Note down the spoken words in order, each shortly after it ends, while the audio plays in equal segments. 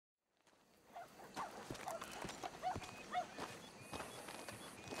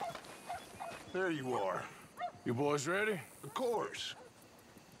There you are. You boys ready? Of course.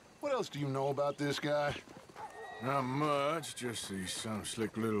 What else do you know about this guy? Not much, just he's some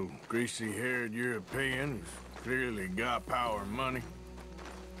slick little greasy-haired European who's clearly got power and money.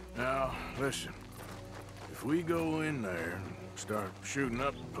 Now, listen. If we go in there and start shooting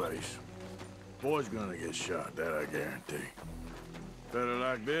up the place, boy's gonna get shot, that I guarantee. Fella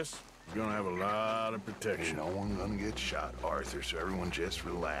like this is gonna have a lot of protection. Ain't no one gonna get shot, Arthur, so everyone just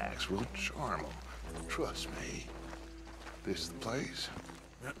relax. We'll charm them. Trust me. This is the place.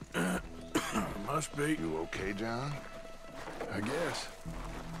 Must be. You okay, John? I guess.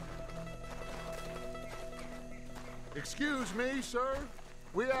 Excuse me, sir.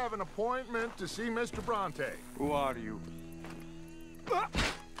 We have an appointment to see Mr. Bronte. Who are you?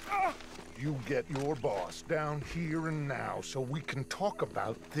 You get your boss down here and now so we can talk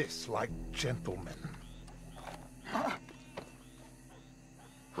about this like gentlemen.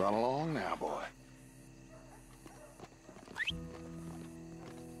 Run along now, boy.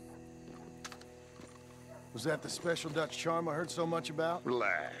 Was that the special Dutch charm I heard so much about?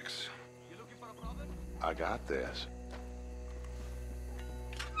 Relax. You looking for a problem? I got this.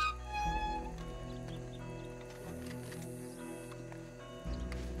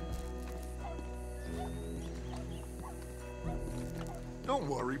 Don't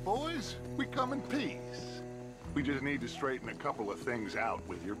worry, boys. We come in peace. We just need to straighten a couple of things out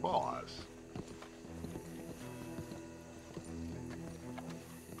with your boss.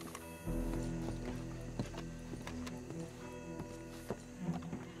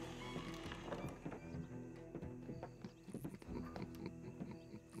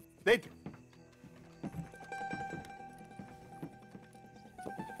 Dentro.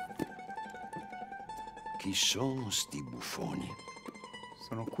 Chi sono sti buffoni?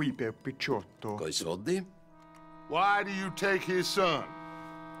 Sono qui per Picciotto. Coi soldi? Why do you take his son?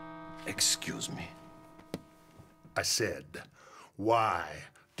 Excuse me. I said, why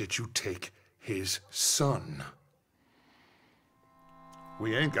did you take his son?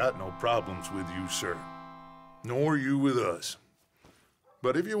 We ain't got no problems with you, sir. Nor you with us.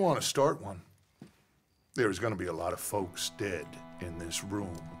 But if you want to start one, there's gonna be a lot of folks dead in this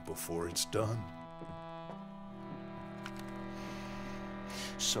room before it's done.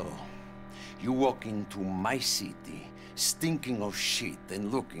 So, you walk into my city, stinking of shit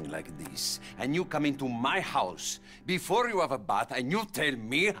and looking like this, and you come into my house before you have a bath and you tell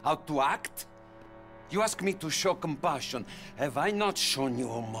me how to act? You ask me to show compassion. Have I not shown you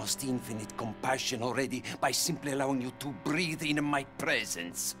almost infinite compassion already by simply allowing you to breathe in my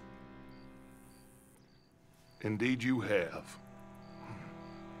presence? Indeed you have.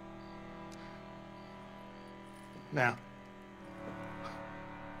 Now,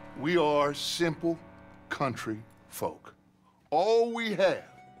 we are simple country folk. All we have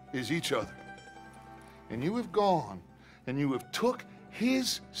is each other. And you have gone and you have took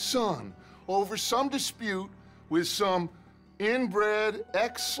his son over some dispute with some inbred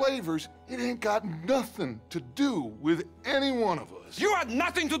ex-slavers. It ain't got nothing to do with any one of us. You had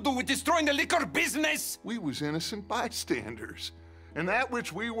nothing to do with destroying the liquor business! We was innocent bystanders. And that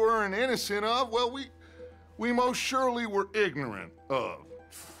which we weren't innocent of, well, we most surely were ignorant of.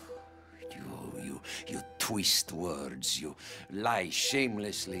 You twist words, you lie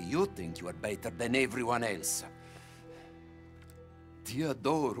shamelessly. You think you are better than everyone else. Ti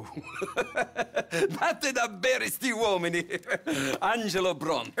adoro. Date davvero sti uomini. Angelo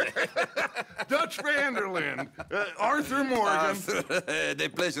Bronte. Dutch Vanderlyn. Arthur Morgan. Arthur, the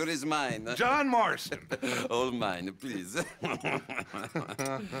pleasure is mine. John Marston. All mine, please.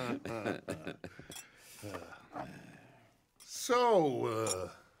 So,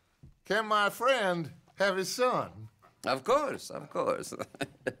 can my friend have his son? Of course, of course.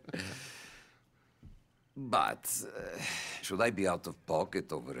 But, should I be out of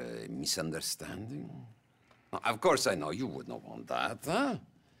pocket over a misunderstanding? Of course I know you would not want that, huh?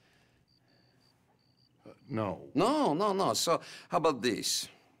 No. No. So, how about this?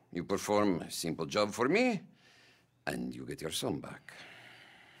 You perform a simple job for me, and you get your son back.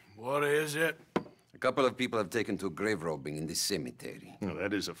 What is it? A couple of people have taken to grave robbing in this cemetery. Well,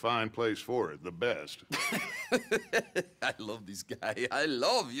 that is a fine place for it, the best. I love this guy. I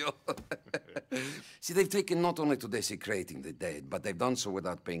love you. See, they've taken not only to desecrating the dead, but they've done so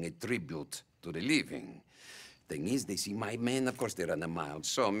without paying a tribute to the living. Thing is, they see my men, of course they run a mile.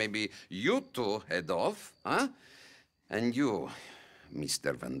 So maybe you two head off, huh? And you,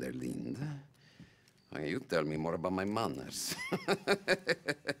 Mr. van der Linde, you tell me more about my manners.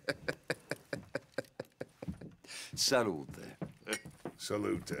 Salute.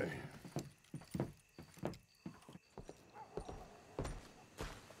 Salute.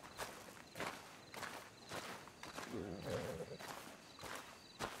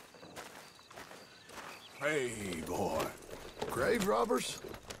 robbers?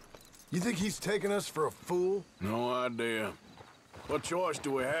 You think he's taking us for a fool? No idea. What choice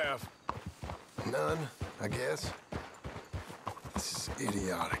do we have? None, I guess. This is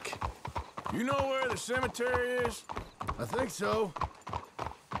idiotic. You know where the cemetery is? I think so.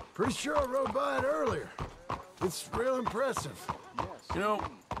 Pretty sure I rode by it earlier. It's real impressive. You know,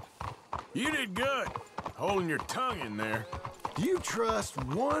 you did good, holding your tongue in there. Do you trust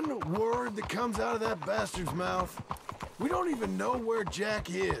one word that comes out of that bastard's mouth? We don't even know where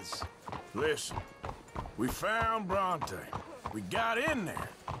Jack is. Listen, we found Bronte. We got in there.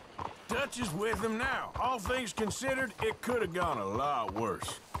 Dutch is with him now. All things considered, it could have gone a lot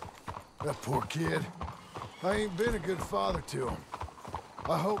worse. That poor kid. I ain't been a good father to him.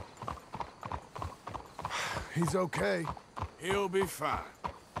 I hope he's okay. He'll be fine.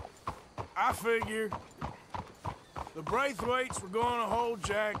 I figure the Braithwaites were going to hold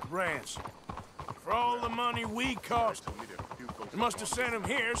Jack ransom for all the money we cost him. They must have sent him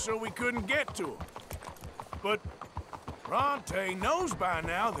here so we couldn't get to him. But Bronte knows by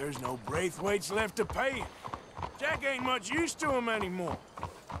now there's no Braithwaites left to pay him. Jack ain't much use to him anymore.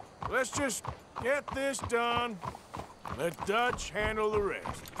 Let's just get this done. Let Dutch handle the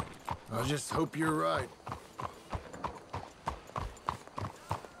rest. I just hope you're right.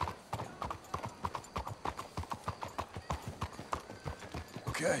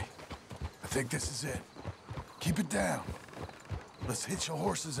 Okay, I think this is it. Keep it down. Let's hitch the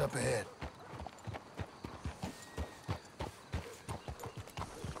horses up ahead.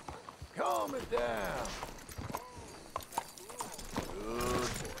 Calm it down.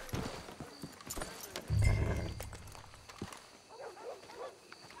 Good boy.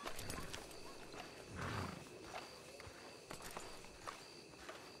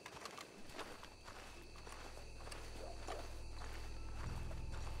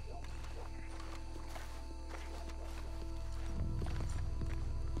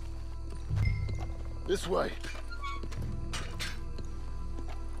 This way.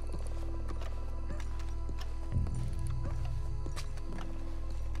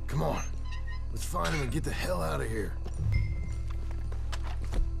 Come on. Let's find him and get the hell out of here.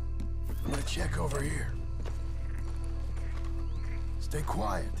 I'm gonna check over here. Stay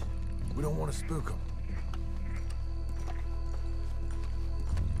quiet. We don't want to spook him.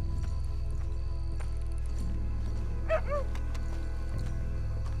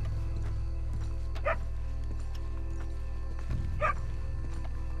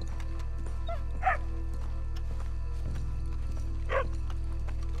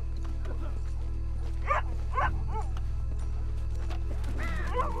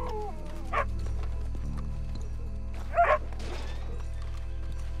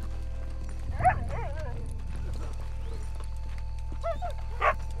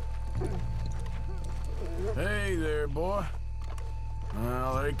 Hey there, boy.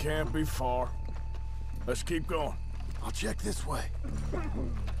 Well, they can't be far. Let's keep going. I'll check this way.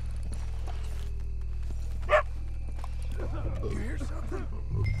 You hear something?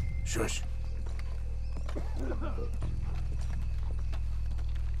 Shush.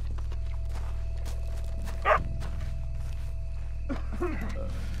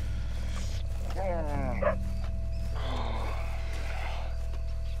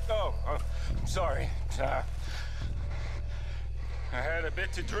 Oh, I'm sorry. I had a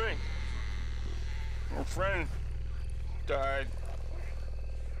bit to drink. A friend died.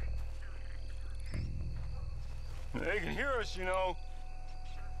 They can hear us, you know.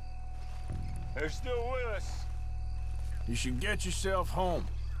 They're still with us. You should get yourself home.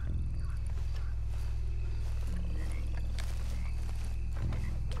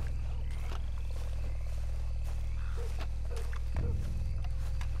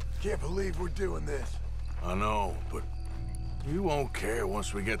 Can't believe we're doing this. I know, but we won't care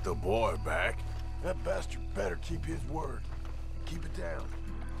once we get the boy back. That bastard better keep his word. Keep it down.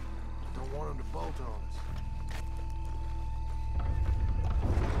 Don't want him to bolt on us.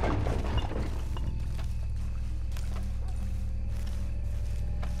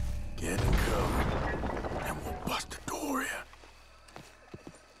 Get in cover, and we'll bust the door in.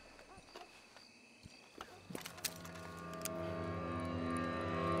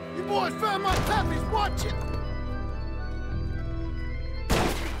 You boys found my puppies, watch it!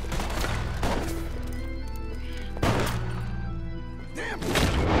 Damn!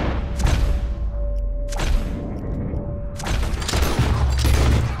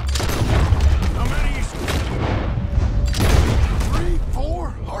 How many is... 3, 4?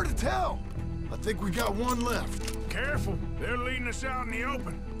 Hard to tell. I think we got one left. Careful, they're leading us out in the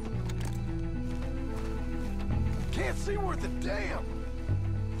open. Can't see worth a damn.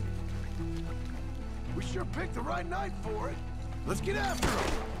 We sure picked the right night for it. Let's get after him!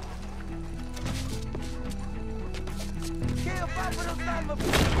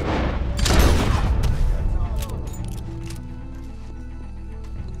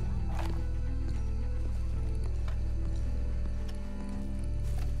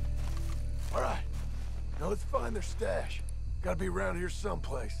 All right, now let's find their stash. Gotta be around here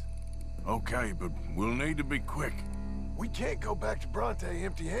someplace. Okay, but we'll need to be quick. We can't go back to Bronte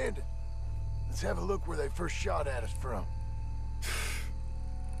empty-handed. Let's have a look where they first shot at us from.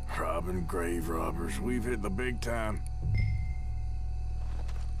 Robbing grave robbers, we've hit the big time.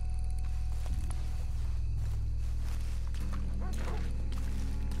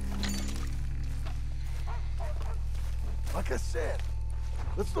 Like I said,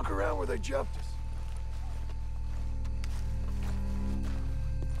 let's look around where they jumped us.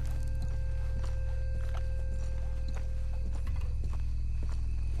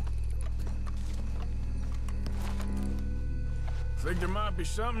 Think there might be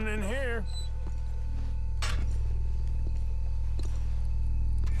something in here.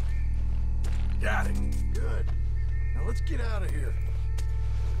 Got it. Good. Now let's get out of here.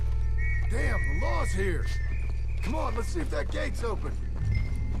 Damn, the law's here. Come on, let's see if that gate's open.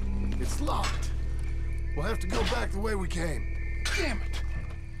 It's locked. We'll have to go back the way we came. Damn it!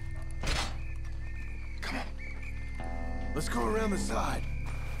 Come on. Let's go around the side.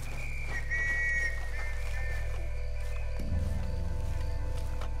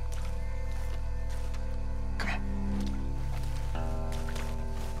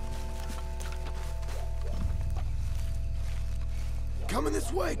 Coming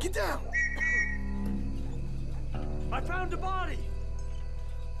this way, get down! I found a body!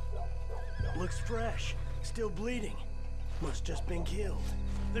 Looks fresh, still bleeding. Must just been killed.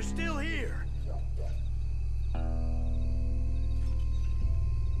 They're still here!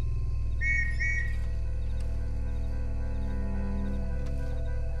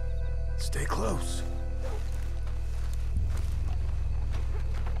 Stay close.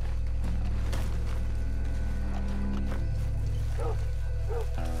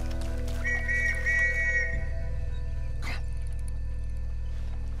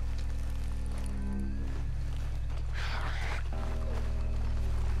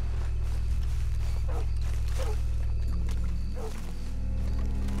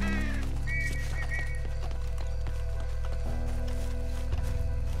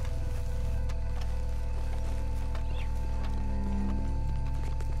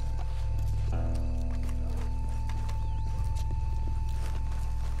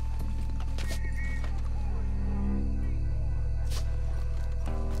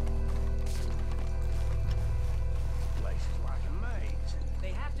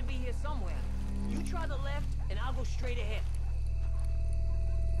 Straight ahead.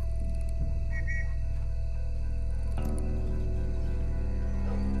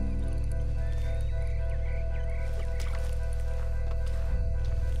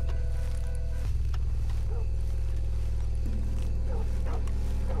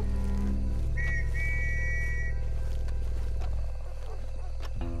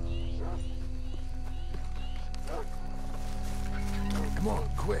 Come on,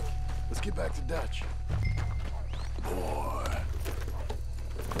 quick. Let's get back to Dutch. Boy.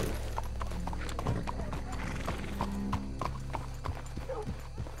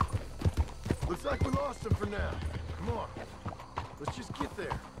 Looks like we lost him for now. Come on. Let's just get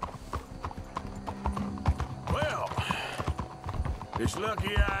there. Well, it's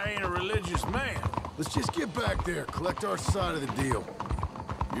lucky I ain't a religious man. Let's just get back there, collect our side of the deal.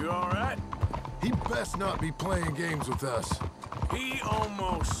 You all right? He best not be playing games with us. He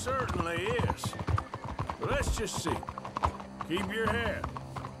almost certainly is. But let's just see. Keep your head.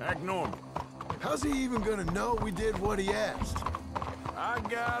 Act normal. How's he even gonna know we did what he asked? I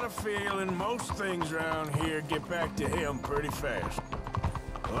got a feeling most things around here get back to him pretty fast.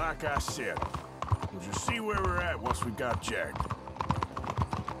 Like I said, we'll just see where we're at once we got Jack.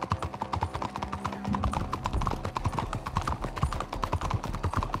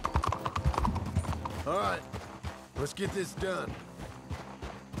 All right, let's get this done.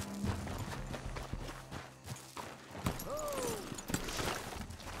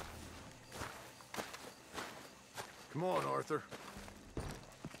 Come on, Arthur.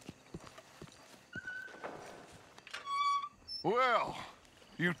 Well,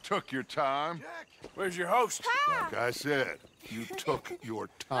 you took your time. Jack! Where's your host? Like I said, you took your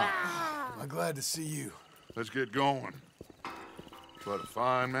time. I'm glad to see you. Let's get going. What a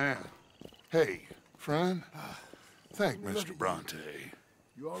fine man. Hey, friend, thank Mr. Bronte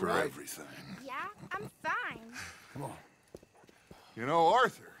You all for right? everything. Yeah, I'm fine. Come on. You know,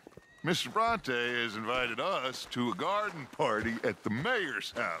 Arthur, Mr. Bronte has invited us to a garden party at the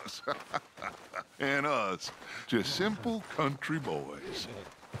mayor's house. And us, just simple country boys.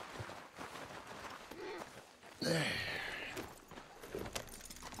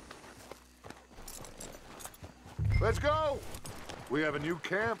 Let's go! We have a new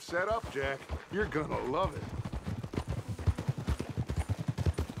camp set up, Jack. You're gonna love it.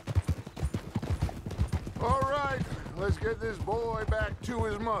 All right, let's get this boy back to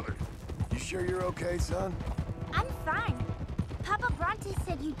his mother. You sure you're okay, son? I'm fine. Papa Bronte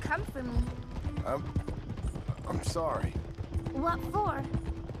said you'd come for me. I'm sorry. What for?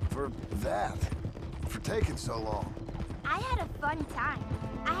 For that. For taking so long. I had a fun time.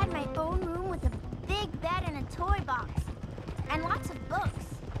 I had my own room with a big bed and a toy box. And lots of books.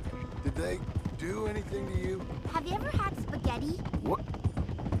 Did they do anything to you? Have you ever had spaghetti?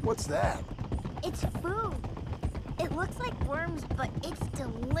 What's that? It's food. It looks like worms, but it's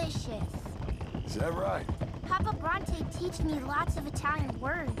delicious. Is that right? Papa Bronte teach me lots of Italian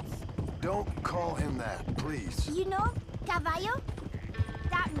words. Don't call him that, please. You know, cavallo?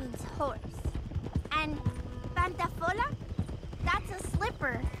 That means horse. And pantafola? That's a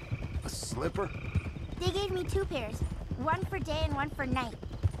slipper. A slipper? They gave me 2 pairs. One for day and one for night.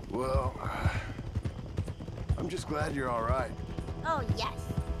 Well, I'm just glad you're all right. Oh, yes.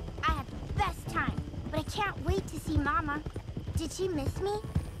 I had the best time. But I can't wait to see Mama. Did she miss me?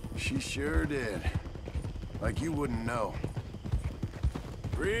 She sure did. Like you wouldn't know.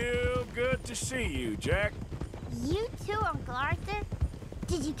 Real good to see you, Jack. You too, Uncle Arthur.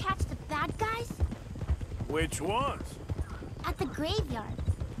 Did you catch the bad guys? Which ones? At the graveyard.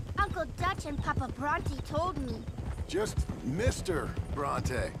 Uncle Dutch and Papa Bronte told me. Just Mr.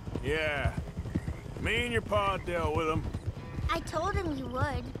 Bronte. Yeah. Me and your pa dealt with them. I told him you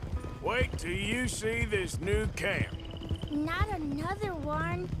would. Wait till you see this new camp. Not another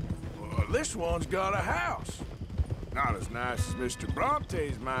one. Well, this one's got a house. Not as nice as Mr.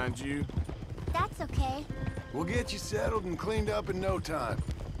 Bronte's, mind you. That's okay. We'll get you settled and cleaned up in no time.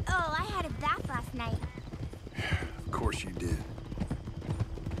 Oh, I had a bath last night. Of course you did.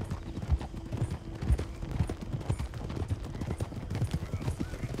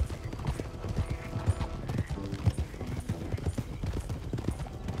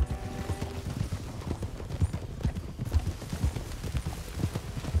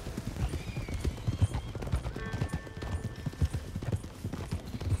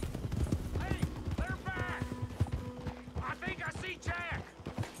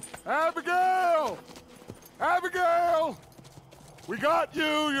 Abigail! Abigail! We got you,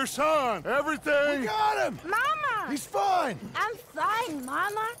 your son, everything. We got him! Mama! He's fine! I'm fine,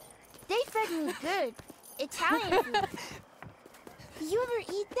 Mama. They fed me good. Italian food. You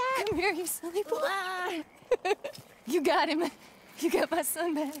ever eat that? Come here, you silly boy. Ah. You got him. You got my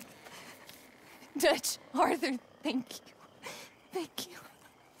son back. Dutch, Arthur, thank you. Thank you.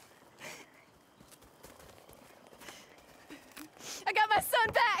 I got my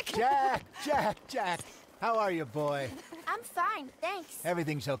son back! Jack. How are you, boy? I'm fine, thanks.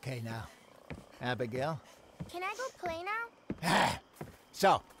 Everything's okay now. Abigail? Can I go play now?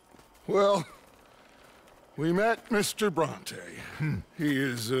 So, Well, we met Mr. Bronte. He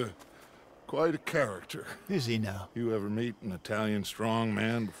is quite a character. is he now? You ever meet an Italian strong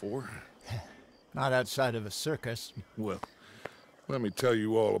man before? Not outside of a circus. Well, let me tell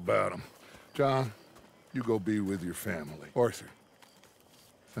you all about him. John, you go be with your family. Arthur,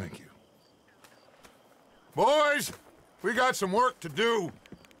 thank you. Boys, we got some work to do.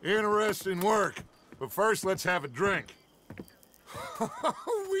 Interesting work. But first, let's have a drink.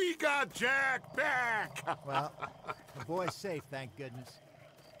 We got Jack back! Well, the boy's safe, thank goodness.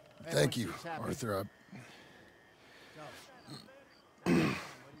 Thank you, Everyone's happy. Arthur.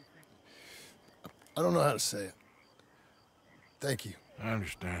 I don't know how to say it. Thank you. I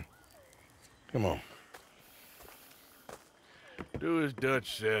understand. Come on. Do as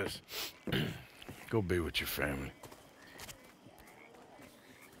Dutch says. Go be with your family.